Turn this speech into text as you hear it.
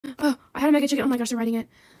a mega chicken. Oh my gosh, they're writing it.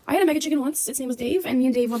 I had a mega chicken once. Its name was Dave, and me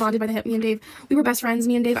and Dave were bonded by the hip. Me and Dave, we were best friends.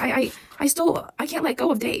 Me and Dave, I can't let go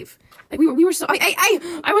of Dave. Like we were so,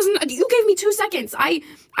 I wasn't, you gave me 2 seconds.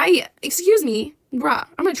 Excuse me, bruh,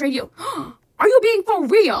 I'm gonna trade you. Are you being for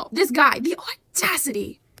real? This guy, the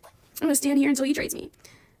audacity. I'm gonna stand here until he trades me.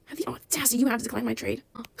 Have the audacity, you have to decline my trade.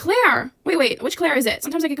 Claire, wait, which Claire is it?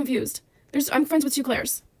 Sometimes I get confused. I'm friends with 2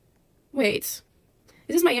 Claires. Wait, is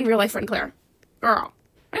this my in real life friend Claire? Girl,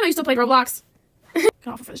 I know you still played Roblox. I'm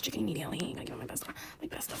gonna offer for this chicken immediately. I'm gonna give him my best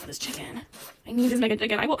stuff for this chicken. I need this mega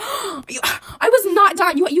chicken. I will. I was not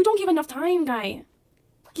done. You don't give enough time, guy.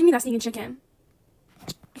 Give me that sneaking chicken.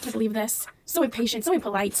 I can't believe this. So impatient, so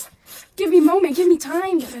impolite. Give me a moment. Give me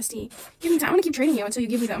time, bestie. Give me time. I'm gonna keep trading you until you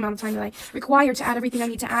give me the amount of time that I require to add everything I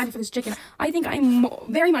need to add for this chicken. I think I'm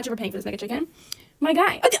very much overpaying for this mega chicken. My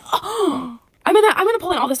guy. I'm gonna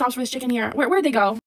pull in all the stops for this chicken here. Where'd they go?